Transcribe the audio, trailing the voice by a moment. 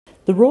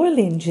The Royal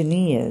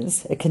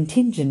Engineers, a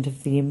contingent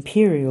of the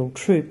Imperial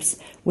troops,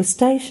 were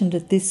stationed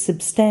at this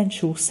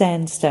substantial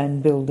sandstone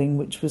building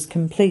which was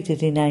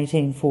completed in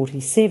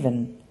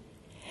 1847.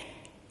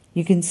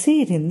 You can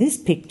see it in this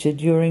picture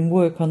during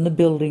work on the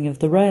building of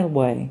the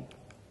railway.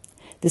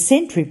 The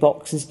sentry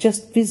box is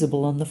just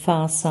visible on the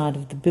far side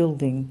of the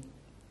building.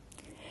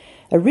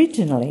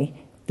 Originally,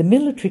 the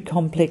military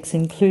complex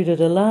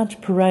included a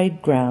large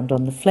parade ground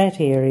on the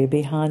flat area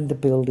behind the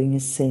building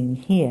as seen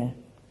here.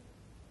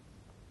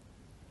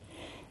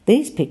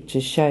 These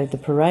pictures show the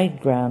parade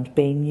ground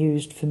being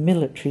used for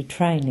military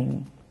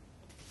training.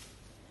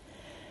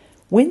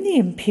 When the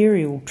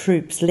Imperial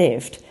troops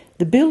left,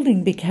 the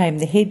building became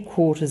the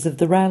headquarters of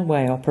the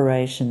railway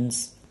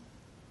operations.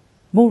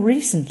 More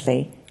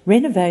recently,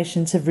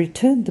 renovations have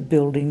returned the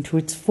building to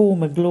its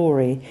former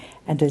glory,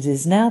 and it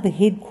is now the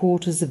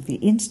headquarters of the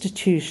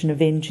Institution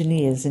of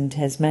Engineers in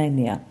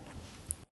Tasmania.